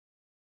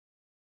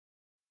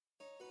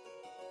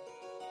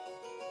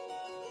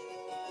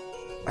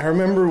I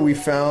remember we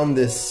found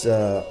this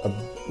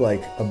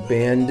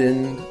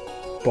abandoned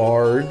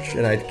barge,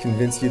 and I'd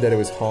convinced you that it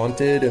was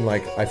haunted, and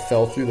like I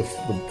fell through the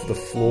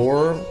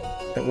floor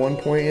at one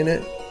point in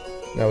it,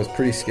 and I was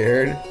pretty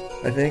scared,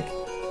 I think.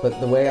 But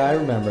the way I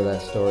remember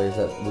that story is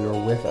that we were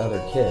with other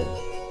kids.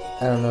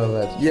 I don't know if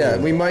that's true.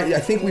 Yeah, I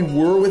think we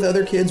were with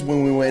other kids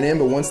when we went in,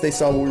 but once they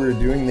saw what we were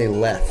doing, they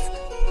left,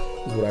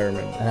 is what I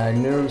remember. And I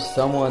knew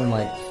someone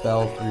like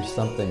fell through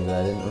something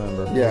that I didn't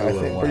remember who Yeah, I or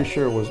think what. pretty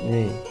sure it was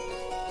me.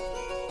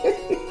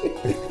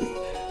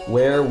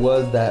 Where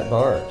was that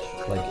barge,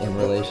 like in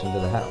relation to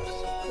the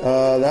house?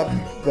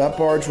 That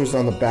barge was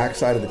on the back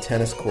side of the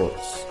tennis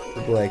courts,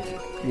 like,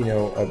 you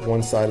know, at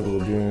one side of the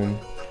lagoon,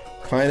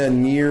 kind of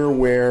near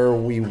where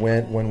we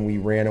went when we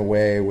ran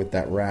away with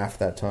that raft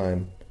that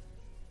time.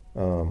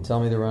 Tell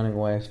me the running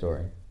away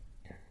story.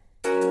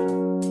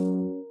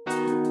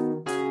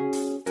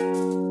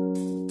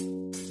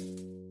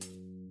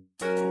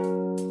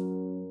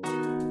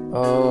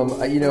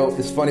 You know,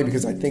 it's funny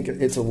because I think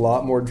it's a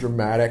lot more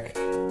dramatic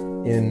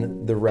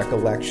in the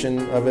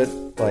recollection of it,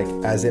 like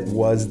as it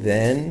was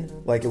then.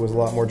 Like it was a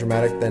lot more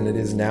dramatic than it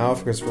is now,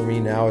 because for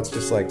me now it's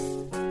just like,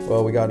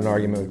 well, we got in an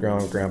argument with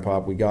Grandma and Grandpa,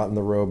 we got in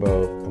the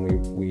rowboat,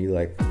 and we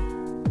like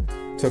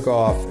took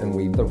off, and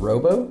we... The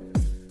rowboat?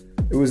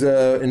 It was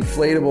an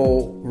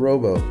inflatable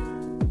rowboat.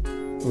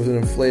 It was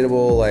an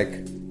inflatable,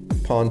 like,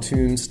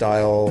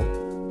 pontoon-style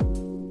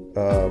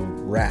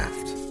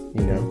raft,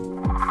 you know?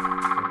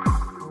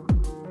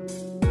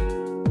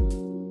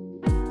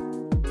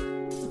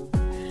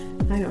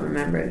 I don't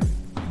remember it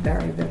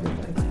very vividly.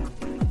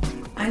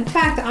 In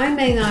fact, I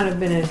may not have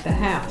been at the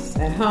house,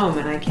 at home,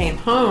 and I came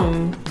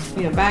home,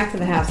 you know, back to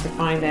the house to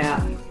find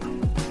out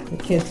the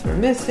kids were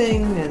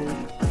missing,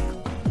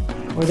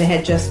 or they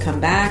had just come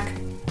back.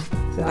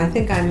 So I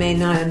think I may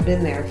not have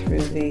been there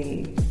through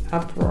the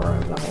uproar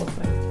of the whole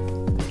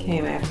thing. I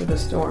came after the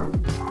storm.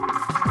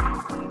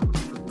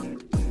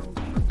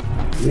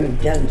 You've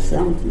done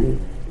something,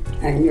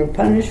 and your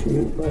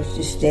punishment was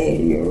to stay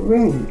in your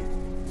room.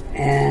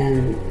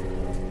 And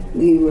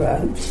we were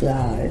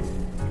outside,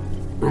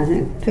 I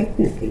think,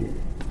 picnicking.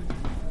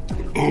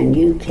 And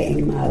you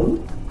came out,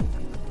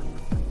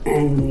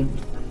 and we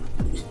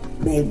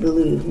made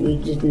believe we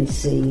didn't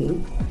see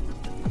you.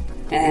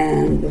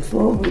 And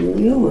before we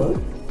knew it,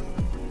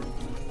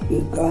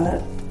 you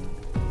got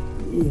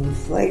the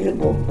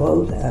inflatable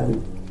boat out,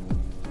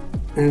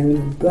 and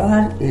you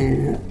got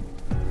in it,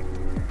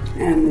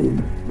 and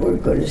we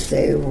weren't going to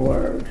say a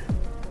word,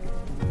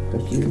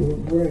 because you were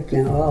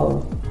breaking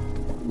all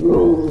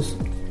rules,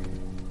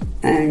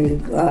 and you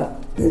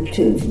got, the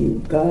two of you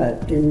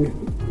got in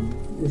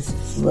this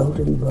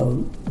floating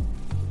boat,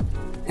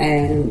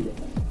 and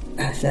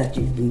I thought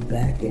you'd be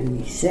back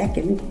any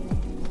second,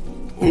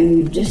 and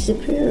you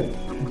disappeared.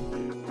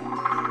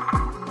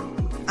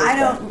 I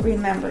don't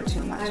remember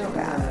too much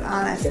about it,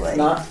 honestly. It's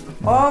not.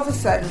 All of a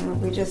sudden,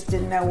 we just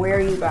didn't know where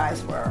you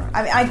guys were.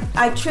 I mean,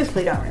 I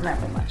truthfully don't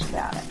remember much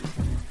about it.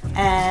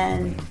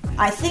 And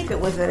I think it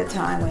was at a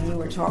time when you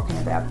were talking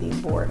about being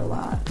bored a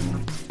lot.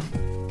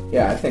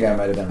 Yeah, I think I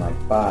might have been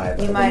like 5.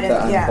 You I might think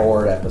have, the yeah. I'm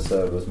bored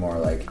episode was more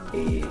like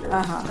 8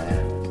 or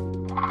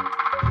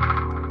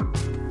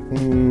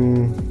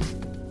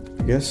 10.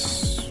 I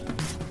guess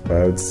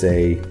I would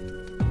say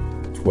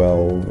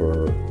 12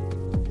 or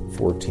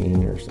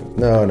 14 or something.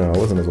 No, it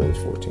wasn't as old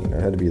as 14. I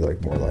had to be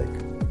like more like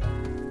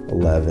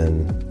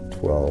 11,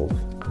 12.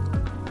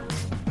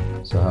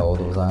 So how old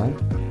was I?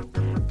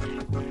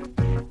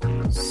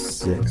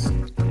 6.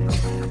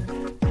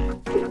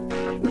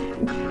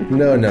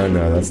 No,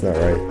 that's not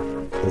right.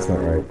 That's not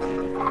right.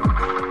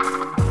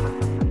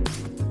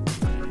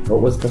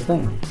 What was the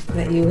thing?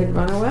 That you had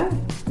run away.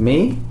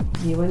 Me?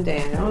 You and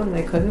Daniel, and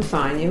they couldn't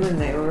find you, and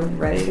they were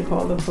ready to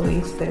call the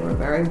police. They were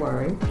very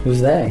worried. Who's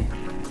they?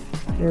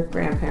 Your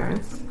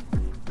grandparents.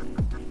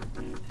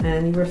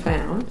 And you were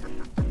found.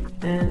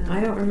 And I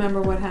don't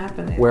remember what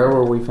happened. Where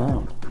were we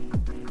found?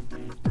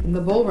 In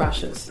the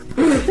bulrushes.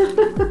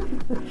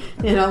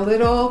 In a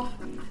little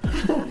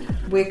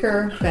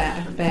wicker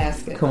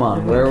basket. Come on,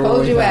 and where were we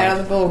pulled you found? out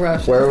of the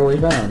bulrushes. Where were we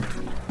found?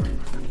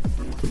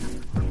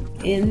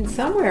 In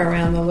somewhere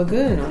around the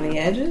lagoon on the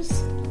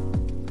edges.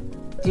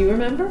 Do you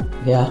remember?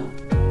 Yeah.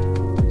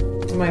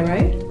 Am I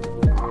right?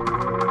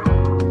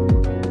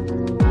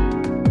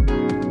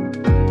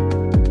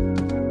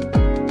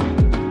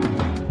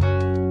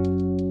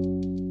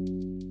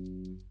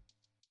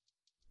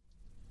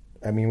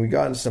 I mean, we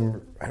got in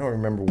some... I don't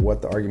remember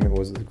what the argument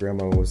was with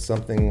Grandma. It was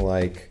something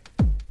like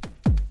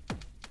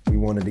we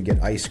wanted to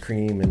get ice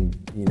cream, and,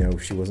 you know,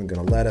 she wasn't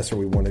going to let us, or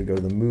we wanted to go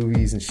to the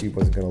movies, and she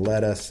wasn't going to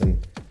let us,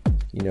 and,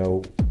 you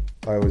know,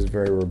 I was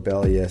very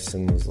rebellious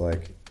and was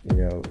like, you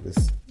know,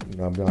 this...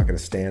 I'm not going to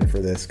stand for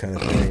this kind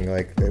of thing.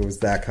 Like, it was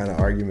that kind of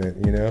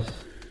argument, you know?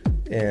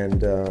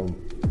 And,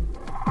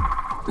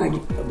 I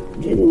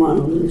didn't want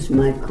to lose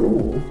my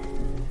cool.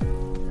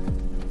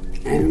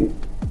 And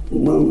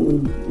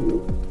when we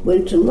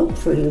went to look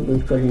for you, we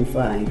couldn't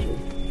find you.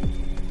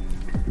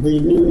 We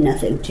knew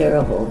nothing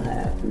terrible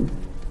happened.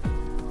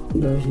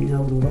 There was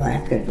no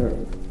racket or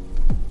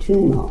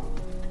tumult.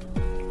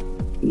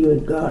 You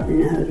had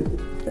gotten out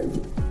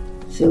of,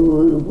 so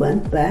we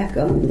went back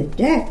on the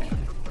deck,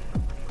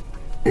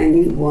 and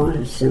you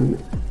wanted some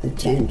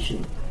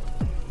attention.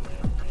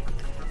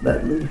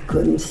 But we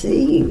couldn't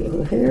see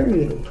you or hear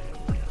you,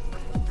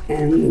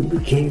 and you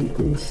became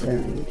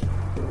concerned.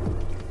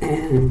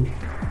 And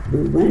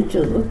we went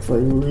to look for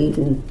you. We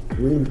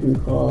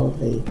even called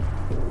the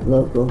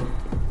local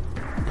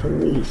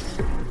police.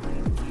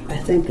 I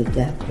think at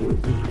that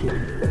point we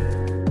came.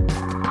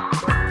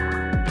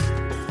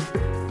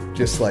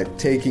 Just like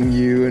taking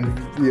you and,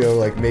 you know,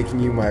 like making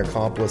you my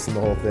accomplice in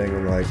the whole thing,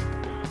 and like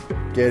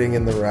getting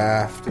in the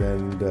raft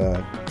and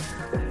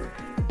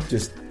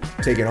just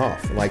taking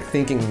off. And like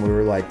thinking we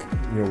were like,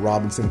 you know,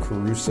 Robinson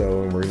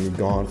Crusoe, and we're gonna be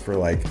gone for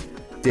like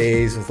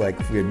days with like,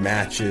 we had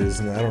matches,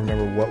 and I don't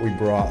remember what we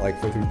brought.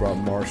 Like, we brought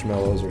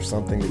marshmallows or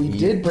something to eat. We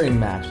did bring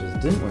matches,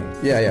 didn't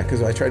we? Yeah,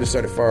 because I tried to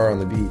start a fire on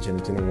the beach and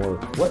it didn't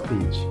work. What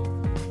beach?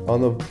 On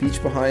the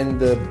beach behind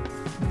the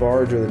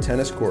barge or the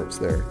tennis courts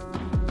there.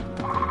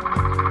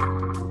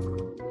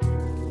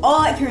 All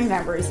I can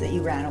remember is that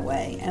you ran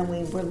away, and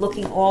we were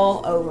looking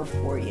all over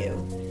for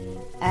you,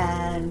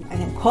 and I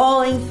think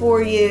calling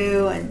for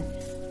you, and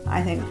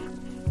I think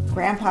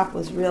Grandpop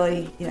was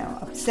really, you know,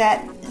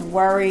 upset and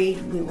worried.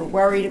 We were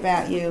worried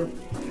about you.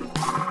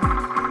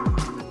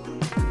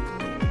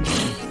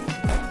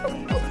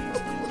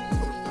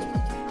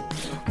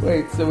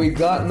 Wait, so we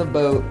got in the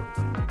boat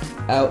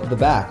out the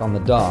back on the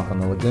dock on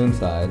the lagoon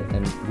side,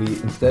 and we,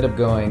 instead of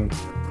going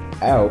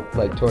out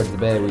like towards the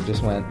bay, we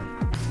just went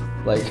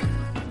like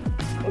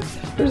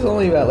there's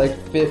only about like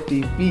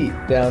 50 feet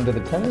down to the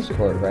tennis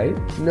court, right?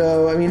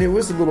 No, I mean, it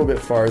was a little bit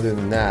farther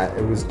than that.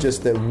 It was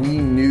just that we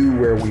knew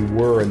where we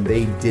were and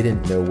they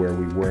didn't know where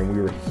we were, and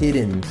we were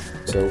hidden.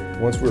 So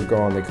once we were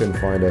gone, they couldn't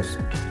find us.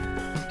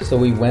 So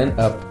we went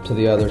up to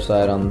the other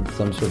side on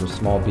some sort of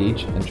small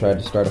beach and tried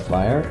to start a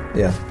fire.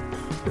 Yeah.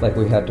 Like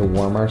we had to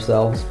warm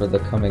ourselves for the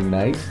coming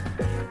night.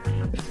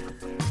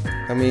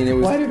 I mean, it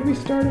was... Why did we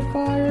start a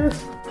fire?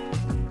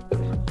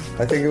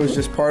 I think it was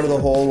just part of the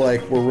whole,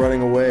 like, we're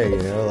running away,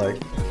 you know? Like,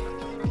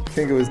 I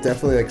think it was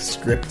definitely, like,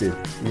 scripted,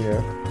 you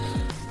know?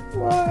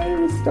 Why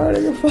was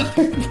starting a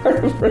fire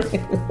part of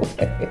running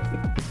away?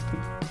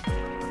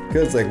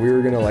 Because, like, we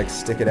were going to, like,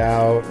 stick it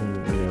out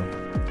and, you know...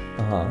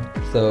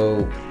 Uh-huh.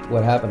 So,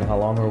 what happened? How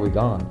long were we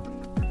gone?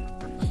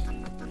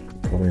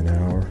 Probably an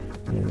hour.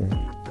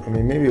 I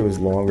mean, maybe it was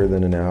longer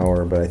than an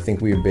hour, but I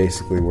think we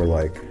basically were,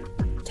 like,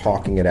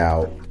 talking it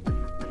out.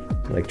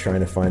 Like,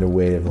 trying to find a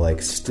way of,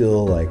 like,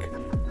 still, like,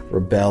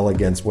 rebel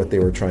against what they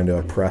were trying to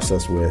oppress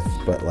us with,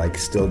 but, like,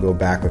 still go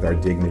back with our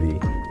dignity.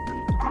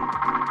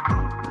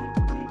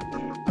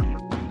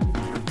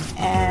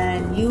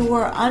 And you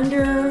were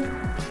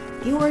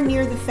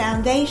near the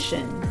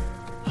foundation,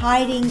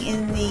 hiding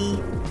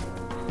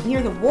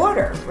near the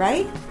water,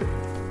 right?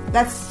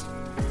 That's,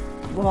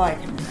 well, I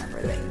can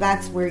remember that.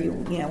 That's where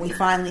we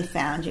finally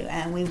found you,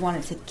 and we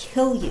wanted to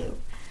kill you.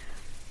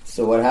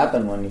 So what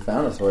happened when you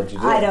found us? What did you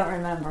do? I don't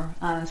remember,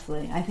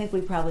 honestly. I think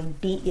we probably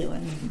beat you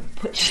and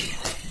put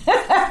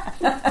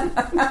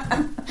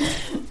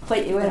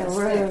you in a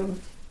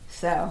room.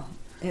 So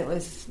we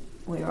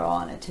were all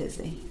in a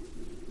tizzy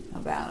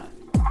about it.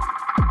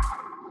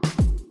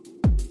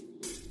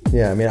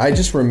 Yeah, I mean, I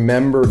just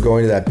remember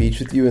going to that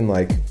beach with you and,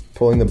 like,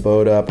 pulling the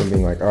boat up and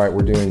being like, all right,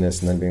 we're doing this,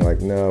 and then being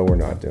like, no, we're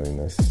not doing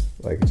this.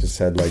 Like, it just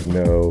had, like, you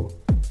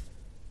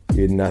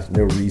had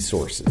no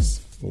resources.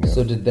 You know?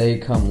 So did they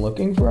come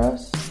looking for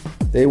us?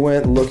 They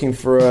went looking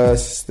for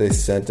us. They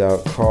sent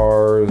out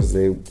cars.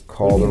 They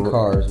called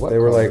cars. What they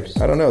were cars?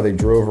 Like, I don't know. They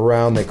drove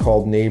around. They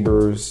called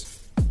neighbors.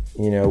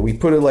 You know, we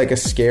put like a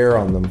scare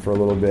on them for a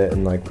little bit,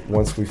 and like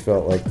once we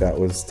felt like that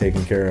was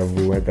taken care of,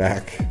 we went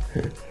back.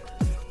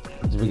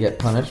 Did we get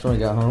punished when we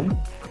got home?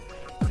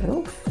 I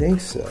don't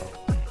think so.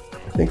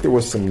 I think there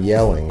was some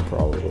yelling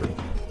probably,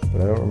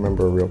 but I don't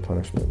remember a real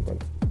punishment.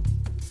 But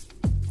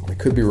I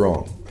could be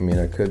wrong. I mean,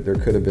 there could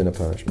have been a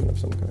punishment of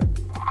some kind.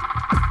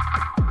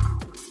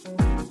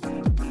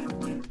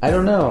 I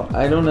don't know.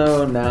 I don't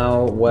know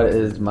now what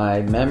is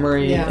my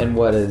memory and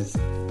what is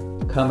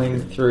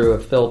coming through a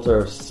filter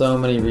of so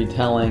many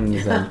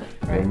retellings and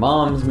right. your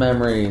mom's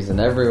memories and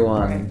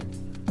everyone. Right.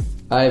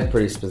 I have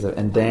pretty specific,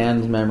 and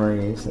Dan's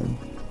memories. And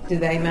do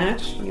they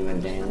match you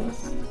and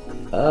Dan's?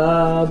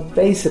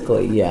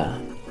 Basically, yeah.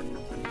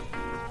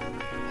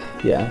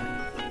 Yeah.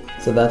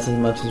 So that's as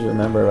much as you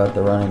remember about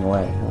the running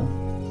away, huh?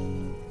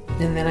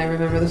 And then I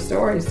remember the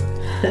stories.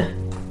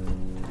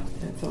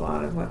 That's a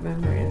lot of what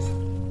memory is.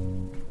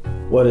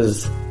 What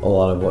is a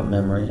lot of what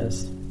memory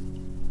is?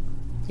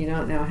 You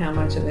don't know how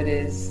much of it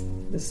is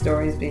the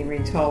stories being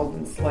retold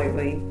in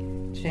slightly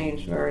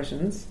changed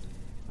versions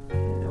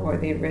or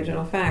the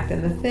original fact.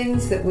 And the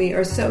things that we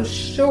are so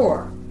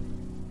sure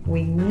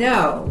we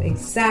know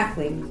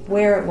exactly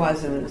where it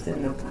was. It was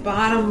in the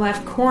bottom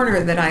left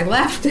corner that I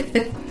left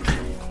it.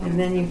 And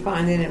then you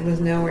find that it was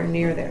nowhere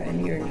near there.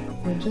 And you're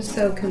just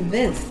so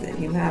convinced that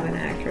you have an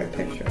accurate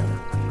picture of it.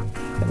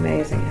 It's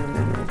amazing how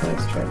memory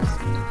goes tricks.